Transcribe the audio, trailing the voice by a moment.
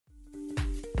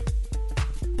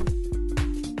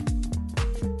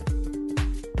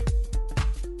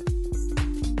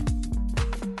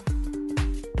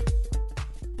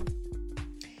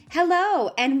Hello,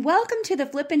 and welcome to the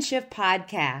Flip and Shift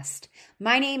podcast.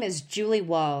 My name is Julie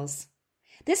Walls.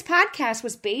 This podcast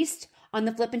was based on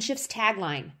the Flip and Shift's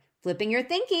tagline, flipping your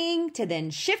thinking to then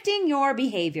shifting your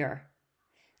behavior.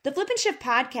 The Flip and Shift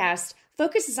podcast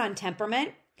focuses on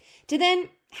temperament to then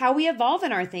how we evolve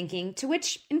in our thinking to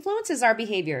which influences our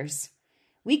behaviors.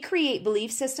 We create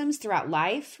belief systems throughout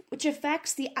life, which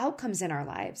affects the outcomes in our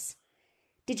lives.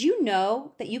 Did you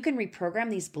know that you can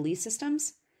reprogram these belief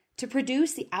systems to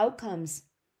produce the outcomes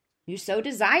you so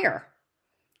desire?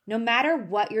 No matter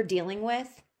what you're dealing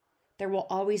with, there will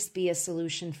always be a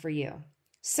solution for you.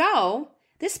 So,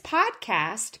 this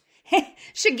podcast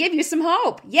should give you some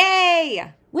hope.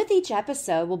 Yay! With each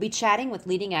episode, we'll be chatting with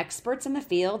leading experts in the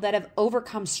field that have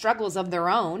overcome struggles of their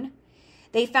own.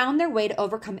 They found their way to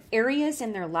overcome areas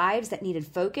in their lives that needed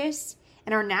focus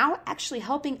and are now actually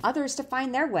helping others to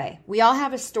find their way. We all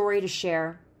have a story to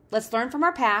share. Let's learn from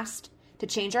our past to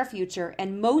change our future,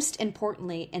 and most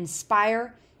importantly,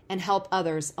 inspire and help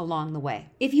others along the way.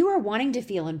 If you are wanting to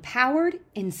feel empowered,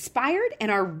 inspired, and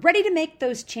are ready to make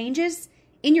those changes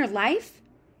in your life,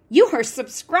 you are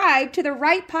subscribed to the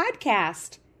right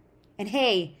podcast. And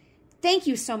hey, thank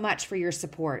you so much for your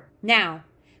support. Now,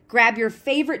 grab your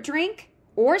favorite drink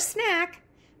or snack,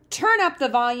 turn up the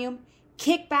volume,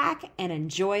 kick back, and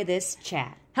enjoy this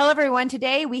chat. Hello, everyone.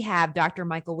 Today we have Dr.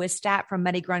 Michael Wittstadt from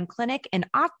Medigrun Clinic in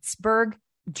Augsburg,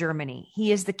 Germany.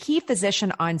 He is the key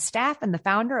physician on staff and the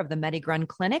founder of the Medigrun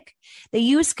Clinic. They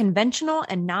use conventional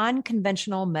and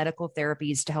non-conventional medical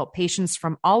therapies to help patients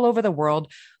from all over the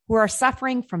world who are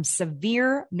suffering from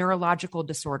severe neurological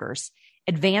disorders,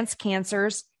 advanced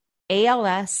cancers,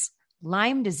 ALS,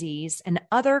 Lyme disease, and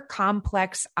other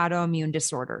complex autoimmune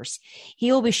disorders.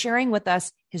 He will be sharing with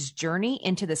us his journey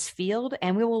into this field,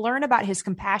 and we will learn about his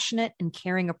compassionate and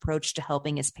caring approach to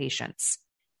helping his patients.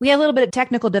 We had a little bit of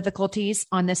technical difficulties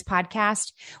on this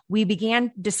podcast. We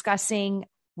began discussing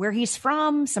where he's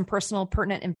from, some personal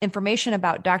pertinent information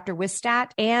about Dr.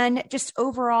 Wittstadt, and just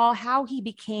overall how he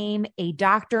became a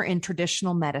doctor in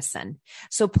traditional medicine.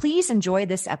 So please enjoy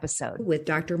this episode with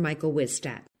Dr. Michael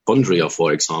Wittstadt. Mitochondria,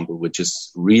 for example, which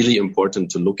is really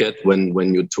important to look at when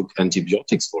you took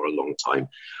antibiotics for a long time.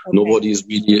 Okay. Nobody is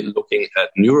really looking at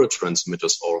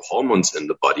neurotransmitters or hormones in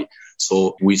the body.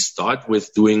 So we start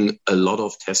with doing a lot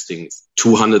of testing,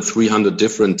 200, 300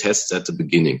 different tests at the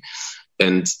beginning.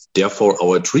 And therefore,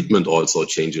 our treatment also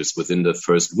changes within the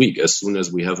first week. As soon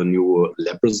as we have a new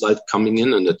lab result coming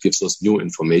in and that gives us new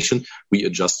information, we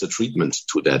adjust the treatment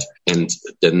to that. And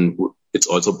then it's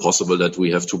also possible that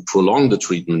we have to prolong the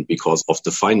treatment because of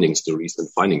the findings, the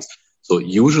recent findings. So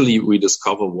usually we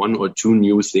discover one or two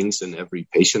new things in every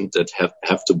patient that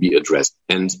have to be addressed.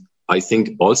 And I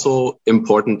think also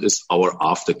important is our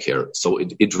aftercare. So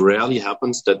it rarely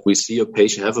happens that we see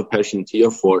have a patient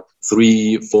here for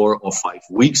 3, 4, or 5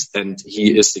 weeks, and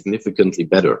he is significantly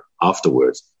better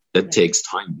afterwards. That takes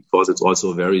time because it's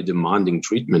also a very demanding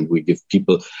treatment. We give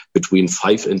people between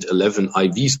 5 and 11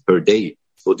 IVs per day.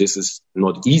 So this is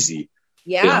not easy.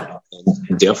 Yeah.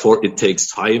 And therefore, it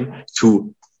takes time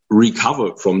to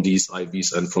recover from these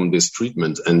IVs and from this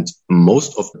treatment. And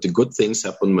most of the good things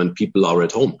happen when people are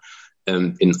at home.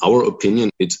 And in our opinion,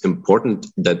 it's important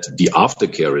that the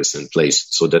aftercare is in place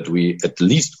so that we at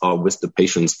least are with the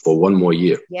patients for 1 more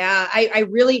year. Yeah, I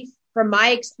really, from my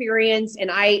experience,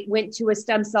 and I went to a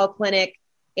stem cell clinic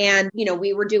and,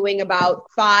 we were doing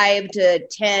about 5 to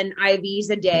 10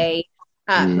 IVs a day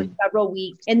for several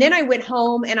weeks. And then I went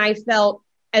home and I felt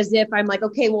as if I'm like,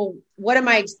 okay, well, what am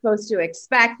I supposed to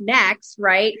expect next,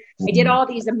 right? I did all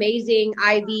these amazing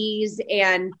IVs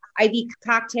and IV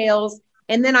cocktails.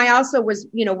 And then I also was,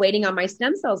 waiting on my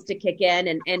stem cells to kick in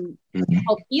and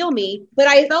help heal me. But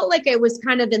I felt like I was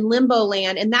kind of in limbo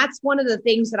land. And that's one of the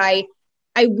things that I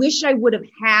wish I would have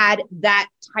had that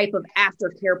type of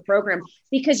aftercare program,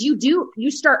 because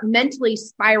you start mentally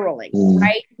spiraling,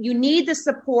 right? You need the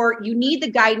support, you need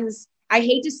the guidance. I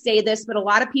hate to say this, but a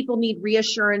lot of people need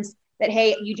reassurance that,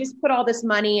 hey, you just put all this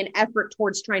money and effort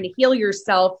towards trying to heal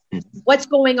yourself. What's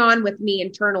going on with me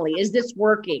internally? Is this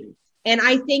working? And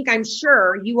I'm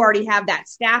sure you already have that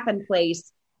staff in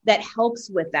place that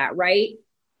helps with that, right?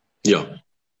 Yeah,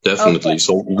 definitely. Okay.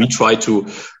 So we try to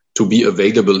be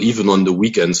available even on the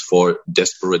weekends for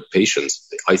desperate patients.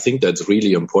 I think that's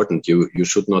really important. You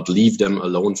should not leave them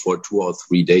alone for 2 or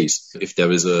 3 days if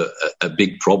there is a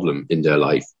big problem in their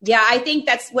life. Yeah, I think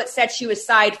that's what sets you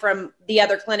aside from the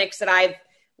other clinics that I've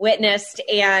witnessed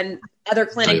and other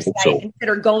clinics I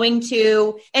consider going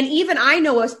to. And even I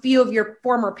know a few of your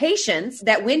former patients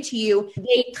that went to you,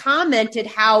 they commented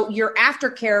how your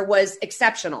aftercare was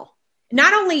exceptional.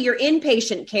 Not only your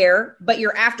inpatient care, but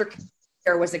your aftercare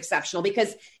care was exceptional,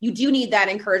 because you do need that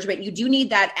encouragement. You do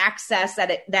need that access,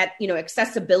 that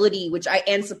accessibility,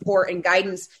 and support and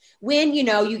guidance when,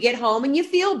 you get home and you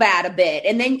feel bad a bit.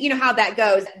 And then, how that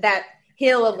goes, that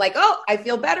hill of like, oh, I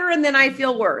feel better. And then I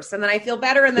feel worse. And then I feel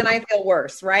better. And then I feel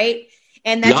worse. Right.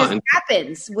 And that just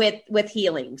happens with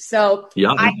healing. So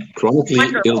chronically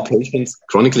ill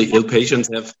patients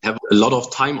have a lot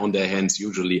of time on their hands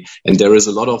usually, and there is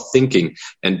a lot of thinking,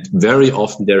 and very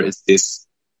often there is this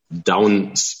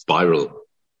down spiral.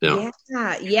 Yeah,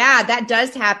 that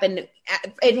does happen.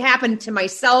 It happened to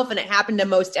myself, and it happened to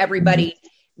most everybody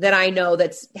that I know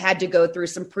that's had to go through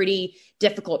some pretty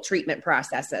difficult treatment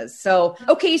processes. So,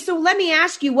 okay, so let me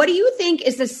ask you, what do you think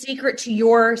is the secret to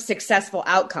your successful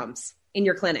outcomes in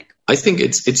your clinic? I think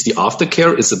it's the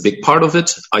aftercare is a big part of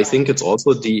it. I think it's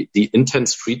also the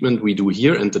intense treatment we do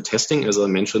here and the testing, as I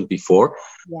mentioned before.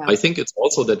 Yeah. I think it's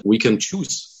also that we can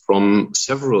choose from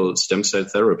several stem cell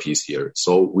therapies here.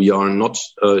 So we are not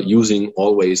using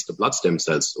always the blood stem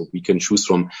cells. So we can choose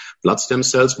from blood stem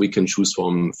cells, we can choose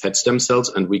from fat stem cells,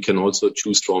 and we can also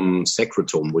choose from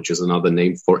secretome, which is another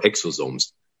name for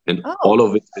exosomes. And all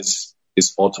of it is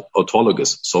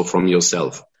autologous, so from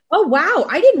yourself. Oh, wow.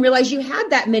 I didn't realize you had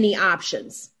that many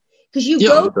options, because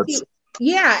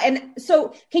and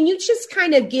so can you just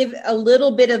kind of give a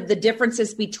little bit of the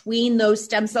differences between those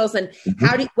stem cells and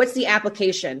what's the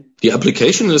application? The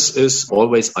application is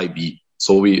always IB.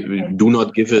 So we do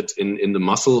not give it in the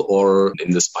muscle or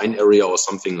in the spine area or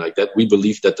something like that. We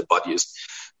believe that the body is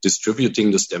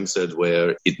distributing the stem cells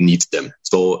where it needs them.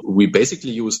 So we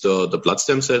basically use the blood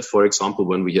stem cells, for example,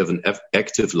 when we have an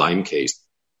active Lyme case.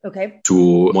 Okay.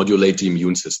 To modulate the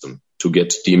immune system, to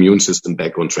get the immune system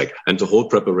back on track. And the whole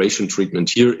preparation treatment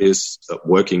here is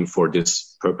working for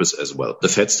this purpose as well. The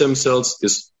fat stem cells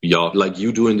is, like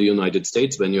you do in the United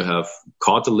States when you have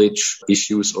cartilage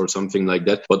issues or something like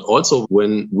that. But also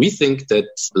when we think that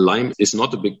Lyme is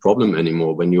not a big problem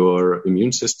anymore, when your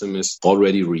immune system is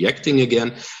already reacting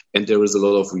again and there is a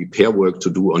lot of repair work to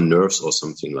do on nerves or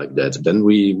something like that, then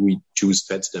we choose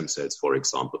fat stem cells, for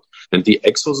example. And the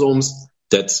exosomes,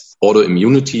 that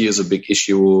autoimmunity is a big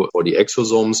issue for the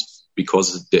exosomes,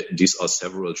 because these are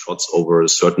several shots over a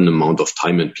certain amount of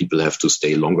time and people have to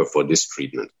stay longer for this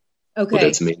treatment. Okay. So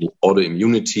that's mainly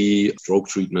autoimmunity, stroke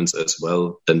treatments as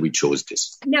well. Then we chose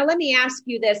this. Now, let me ask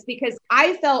you this, because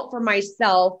I felt for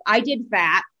myself, I did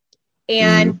fat.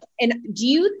 And do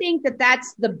you think that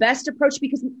that's the best approach?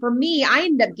 Because for me, I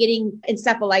ended up getting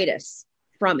encephalitis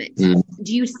from it.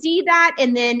 Do you see that?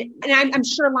 And I'm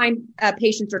sure Lyme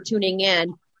patients are tuning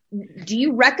in. Do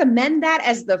you recommend that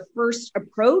as the first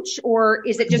approach, or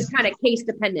is it just kind of case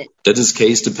dependent? That is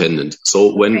case dependent.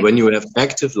 So when you have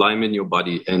active Lyme in your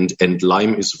body and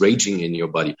Lyme is raging in your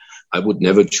body, I would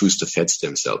never choose the fat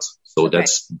stem cells. So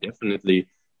that's definitely,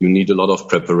 you need a lot of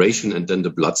preparation, and then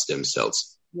the blood stem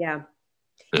cells. Yeah.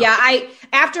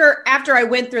 After I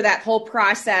went through that whole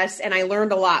process and I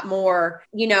learned a lot more,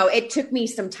 it took me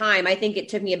some time. I think it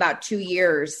took me about 2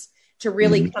 years to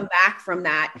really come back from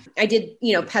that. I did,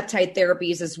 peptide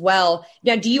therapies as well.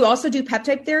 Now, do you also do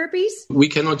peptide therapies? We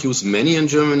cannot use many in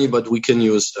Germany, but we can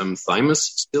use thymus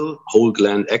still, whole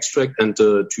gland extract, and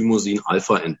thymosin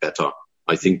alpha and beta.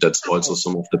 I think that's also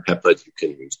some of the peptides you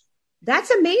can use.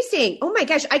 That's amazing. Oh my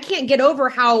gosh. I can't get over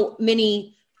how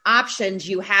many options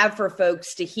you have for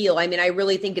folks to heal. I mean, I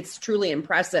really think it's truly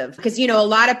impressive, because, a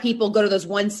lot of people go to those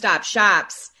one-stop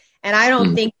shops and I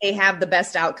don't think they have the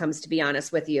best outcomes, to be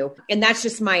honest with you. And that's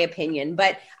just my opinion,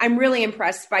 but I'm really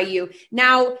impressed by you.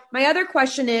 Now, my other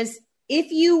question is, if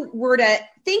you were to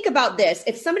think about this,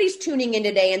 if somebody's tuning in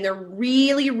today and they're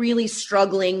really, really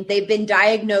struggling, they've been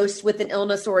diagnosed with an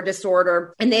illness or a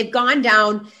disorder, and they've gone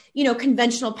down,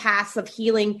 conventional paths of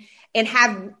healing and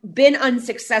have been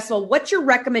unsuccessful, what's your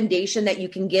recommendation that you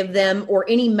can give them, or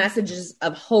any messages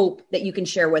of hope that you can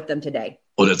share with them today?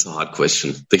 Oh, that's a hard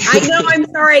question. I know. I'm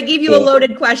sorry. I gave you a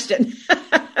loaded question.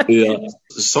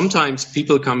 Sometimes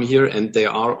people come here and they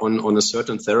are on a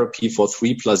certain therapy for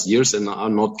 3+ years and are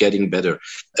not getting better.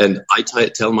 And I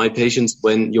tell my patients,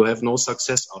 when you have no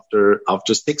success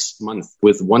after 6 months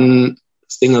with one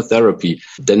single therapy,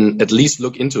 then at least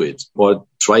look into it or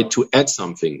try to add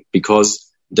something, because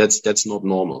that's not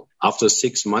normal. After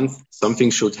 6 months, something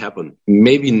should happen.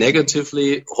 Maybe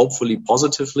negatively, hopefully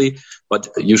positively, but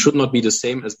you should not be the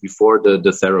same as before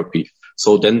the therapy.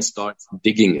 So then start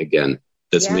digging again.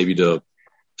 That's maybe the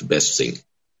best thing.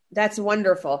 That's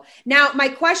wonderful. Now, my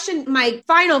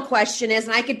final question is,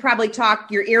 and I could probably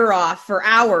talk your ear off for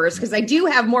hours, because I do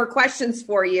have more questions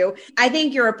for you. I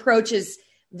think your approach is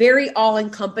very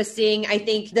all-encompassing. I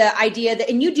think the idea that,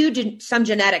 and you do some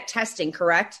genetic testing,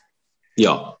 correct?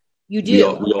 Yeah. You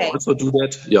do? We also do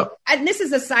that. Yeah. And this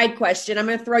is a side question. I'm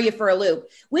going to throw you for a loop.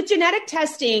 With genetic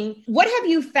testing, what have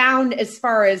you found as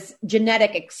far as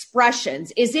genetic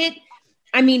expressions?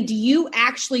 Do you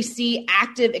actually see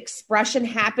active expression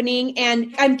happening?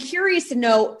 And I'm curious to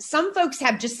know, some folks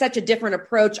have just such a different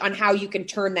approach on how you can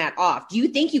turn that off. Do you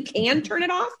think you can turn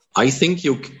it off? I think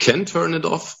you can turn it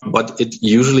off, but it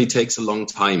usually takes a long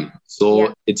time.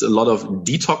 So It's a lot of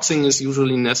detoxing is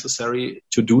usually necessary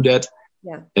to do that.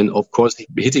 Yeah. And of course,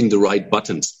 hitting the right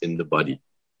buttons in the body.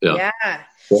 Yeah.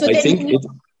 So I think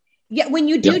when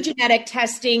you do genetic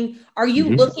testing, are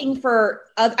you looking for,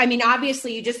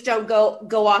 obviously you just don't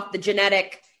go off the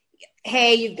genetic,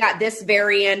 hey, you've got this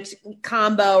variant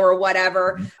combo or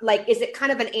whatever. Like, is it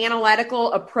kind of an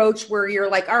analytical approach where you're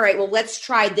like, all right, well, let's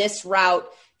try this route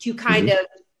to kind of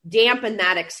dampen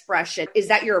that expression? Is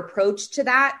that your approach to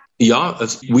that? Yeah,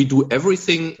 we do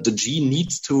everything the gene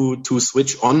needs to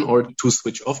switch on or to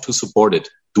switch off to support it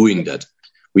doing that.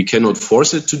 We cannot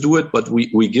force it to do it, but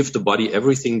we give the body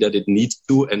everything that it needs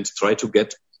to and try to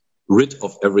get rid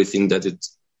of everything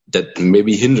that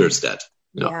maybe hinders that.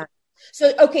 Yeah.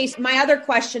 So, okay. So my other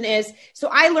question is, so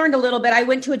I learned a little bit. I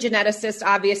went to a geneticist,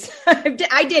 obviously.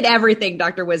 I did everything,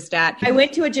 Dr. Wittstadt. I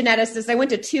went to a geneticist. I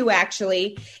went to 2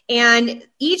 actually. And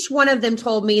each one of them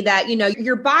told me that,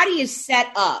 your body is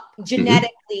set up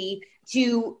genetically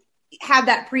to have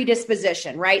that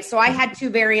predisposition, right? So I had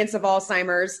 2 variants of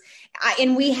Alzheimer's,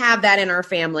 and we have that in our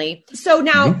family. So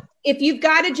now if you've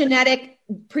got a genetic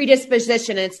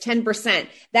predisposition and it's 10%,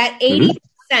 that 80%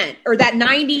 or that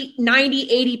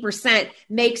 80%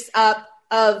 makes up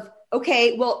of,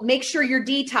 okay, well, make sure you're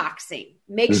detoxing,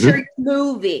 make sure you're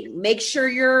moving, make sure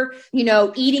you're,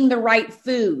 eating the right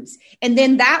foods. And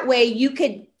then that way you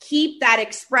could keep that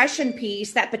expression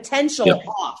piece, that potential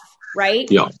off,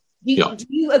 right? Yeah. Do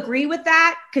you agree with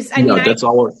that? Because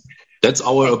that's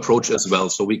our approach as well.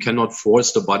 So we cannot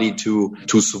force the body to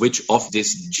switch off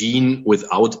this gene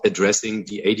without addressing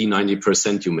the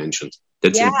 80-90% you mentioned.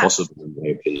 That's impossible in my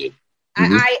opinion.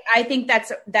 I think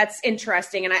that's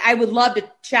interesting. And I would love to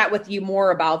chat with you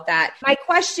more about that. My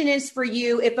question is for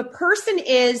you, if a person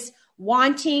is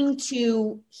wanting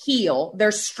to heal,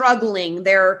 they're struggling,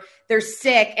 they're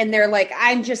sick, and they're like,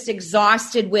 I'm just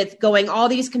exhausted with going all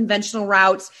these conventional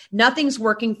routes. Nothing's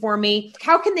working for me.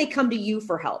 How can they come to you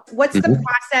for help? What's the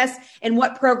process and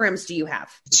what programs do you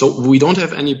have? So we don't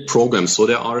have any programs. So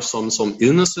there are some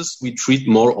illnesses we treat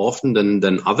more often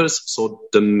than others. So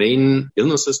the main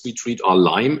illnesses we treat are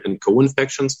Lyme and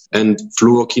co-infections and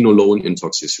fluoroquinolone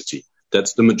intoxicity.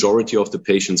 That's the majority of the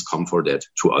patients come for that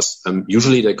to us.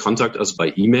 Usually they contact us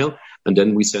by email and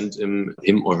then we send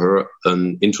him or her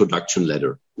an introduction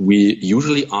letter. We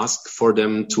usually ask for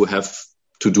them to have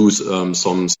to do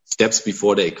some steps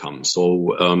before they come.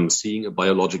 So seeing a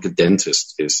biological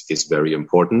dentist is very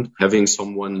important. Having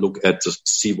someone look at the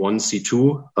C1,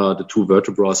 C2, the 2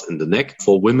 vertebrae in the neck.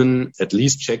 For women, at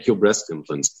least check your breast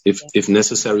implants. If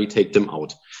necessary, take them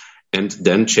out. And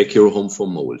then check your home for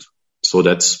mold. So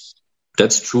that's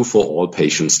true for all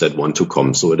patients that want to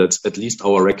come. So that's at least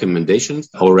our recommendation.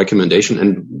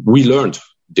 And we learned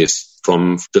this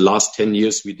from the last 10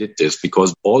 years we did this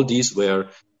because all these were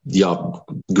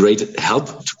great help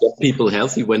to get people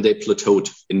healthy when they plateaued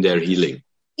in their healing.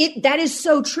 That is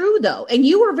so true, though. And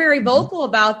you were very vocal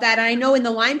about that. I know in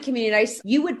the Lyme community,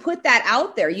 you would put that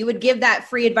out there. You would give that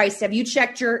free advice. Have you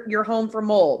checked your home for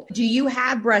mold? Do you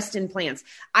have breast implants?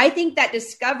 I think that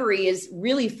discovery is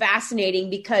really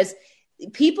fascinating because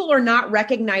people are not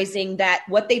recognizing that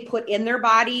what they put in their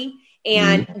body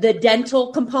and the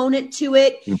dental component to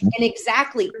it and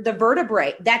exactly the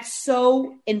vertebrae, that's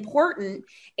so important.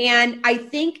 And I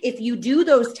think if you do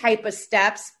those type of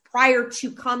steps prior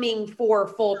to coming for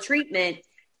full treatment,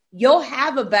 you'll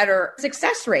have a better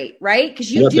success rate, right?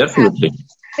 Because you do definitely have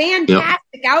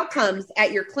fantastic outcomes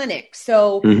at your clinic.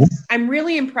 So I'm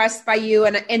really impressed by you.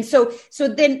 And so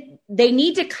then they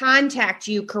need to contact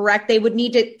you, correct? They would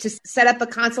need to set up a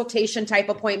consultation type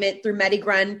appointment through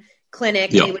MediGrun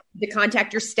Clinic. They would need to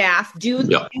contact your staff, do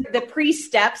the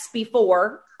pre-steps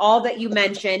before all that you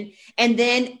mentioned. And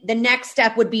then the next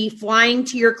step would be flying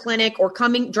to your clinic or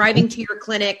driving to your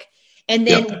clinic. And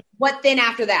then what then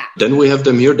after that? Then we have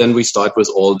them here. Then we start with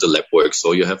all the lab work.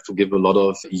 So you have to give a lot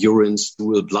of urine,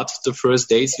 stool, blood the first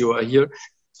days you are here,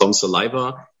 some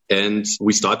saliva. And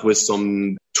we start with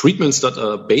some treatments that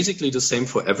are basically the same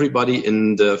for everybody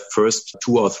in the first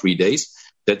 2 or 3 days.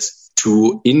 That's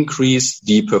to increase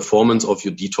the performance of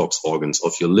your detox organs,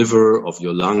 of your liver, of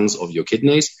your lungs, of your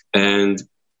kidneys. And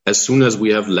as soon as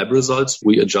we have lab results,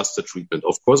 we adjust the treatment.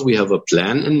 Of course, we have a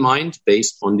plan in mind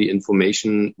based on the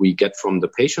information we get from the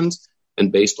patients.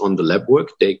 and based on the lab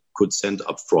work they could send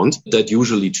up front, that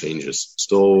usually changes.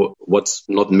 So what's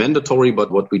not mandatory,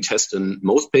 but what we test in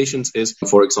most patients is,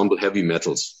 for example, heavy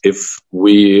metals. If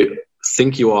we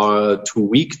think you are too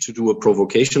weak to do a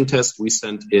provocation test, we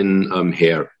send in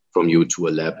hair from you to a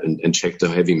lab and check the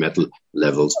heavy metal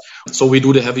levels. So we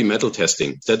do the heavy metal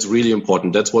testing. That's really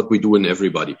important. That's what we do in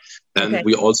everybody. And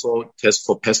we also test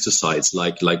for pesticides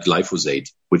like glyphosate,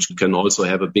 which can also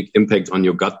have a big impact on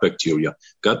your gut bacteria.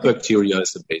 Gut bacteria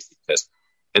is a basic test.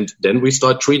 And then we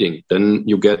start treating. Then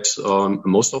you get,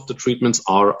 most of the treatments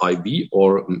are IV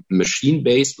or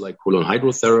machine-based, like colon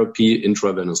hydrotherapy,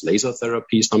 intravenous laser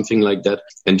therapy, something like that.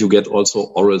 And you get also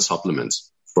oral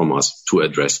supplements from us to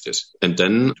address this. And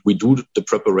then we do the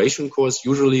preparation course.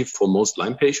 Usually for most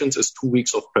Lyme patients is 2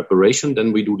 weeks of preparation.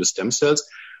 Then we do the stem cells.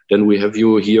 Then we have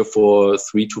you here for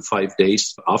 3 to 5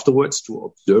 days afterwards to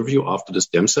observe you after the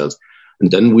stem cells. And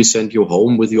then we send you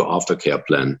home with your aftercare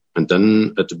plan. And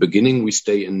then at the beginning, we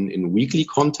stay in weekly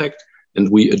contact and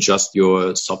we adjust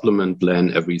your supplement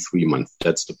plan every 3 months.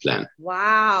 That's the plan.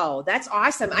 Wow, that's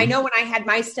awesome. I know when I had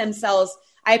my stem cells,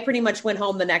 I pretty much went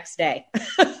home the next day.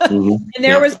 And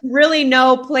there was really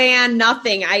no plan,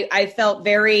 nothing. I felt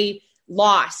very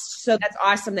lost. So that's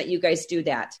awesome that you guys do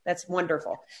that. That's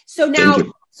wonderful. So now,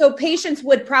 so patients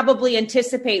would probably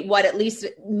anticipate what, at least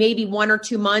maybe 1 or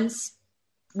 2 months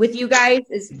with you guys?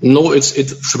 No, it's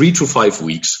 3 to 5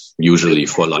 weeks usually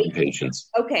for Lyme patients.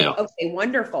 Okay.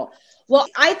 Wonderful. Well,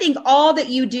 I think all that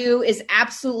you do is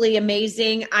absolutely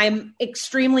amazing. I'm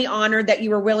extremely honored that you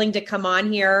were willing to come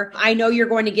on here. I know you're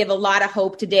going to give a lot of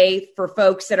hope today for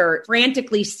folks that are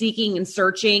frantically seeking and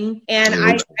searching. And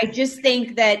I just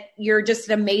think that you're just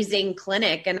an amazing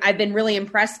clinic. And I've been really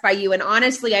impressed by you. And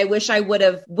honestly, I wish I would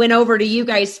have went over to you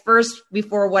guys first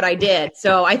before what I did.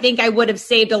 So I think I would have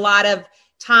saved a lot of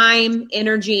time,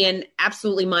 energy, and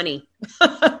absolutely money.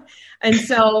 And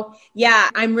so, yeah,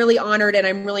 I'm really honored and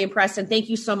I'm really impressed. And thank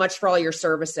you so much for all your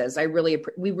services. We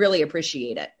really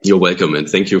appreciate it. You're welcome. And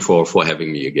thank you for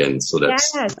having me again. So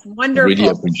that's wonderful. Really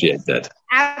appreciate that.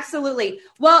 Absolutely.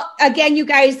 Well, again, you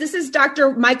guys, this is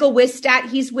Dr. Michael Wittstadt.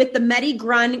 He's with the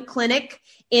MediGrun Clinic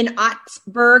in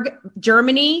Augsburg,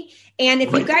 Germany. And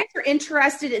if you guys are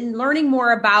interested in learning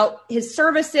more about his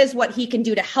services, what he can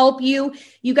do to help you,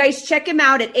 you guys check him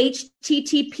out at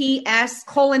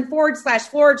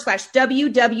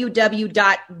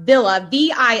https://www.villa,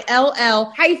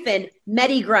 VILL-MediGrun,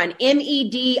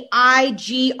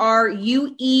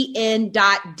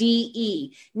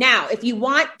 MEDIGRUEN.DE. Now, if you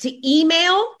want to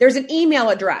email, there's an email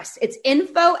address. It's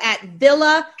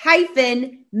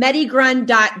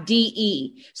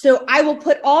info@villa-medigrun.de. So I will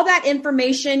put all that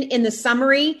information in the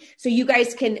summary so you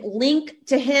guys can link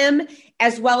to him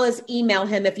as well as email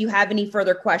him if you have any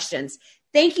further questions.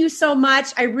 Thank you so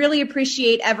much. I really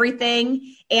appreciate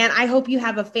everything. And I hope you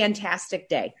have a fantastic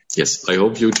day. Yes, I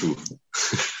hope you too.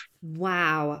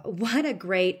 Wow, what a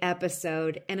great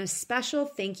episode. And a special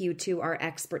thank you to our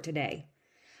expert today.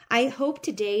 I hope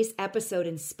today's episode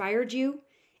inspired you,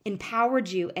 empowered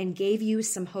you, and gave you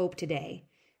some hope today.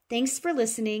 Thanks for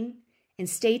listening and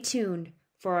stay tuned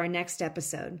for our next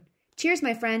episode. Cheers,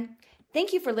 my friend.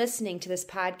 Thank you for listening to this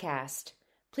podcast.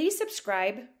 Please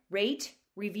subscribe, rate,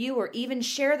 review, or even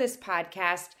share this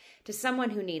podcast to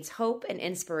someone who needs hope and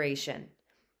inspiration.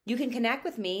 You can connect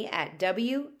with me at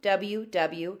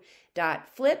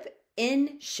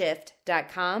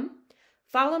www.flipinshift.com.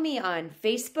 Follow me on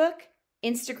Facebook,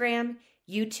 Instagram,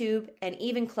 YouTube, and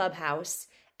even Clubhouse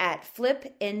at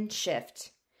Flip in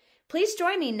Shift. Please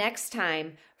join me next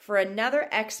time for another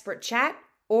expert chat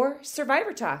or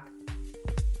Survivor Talk.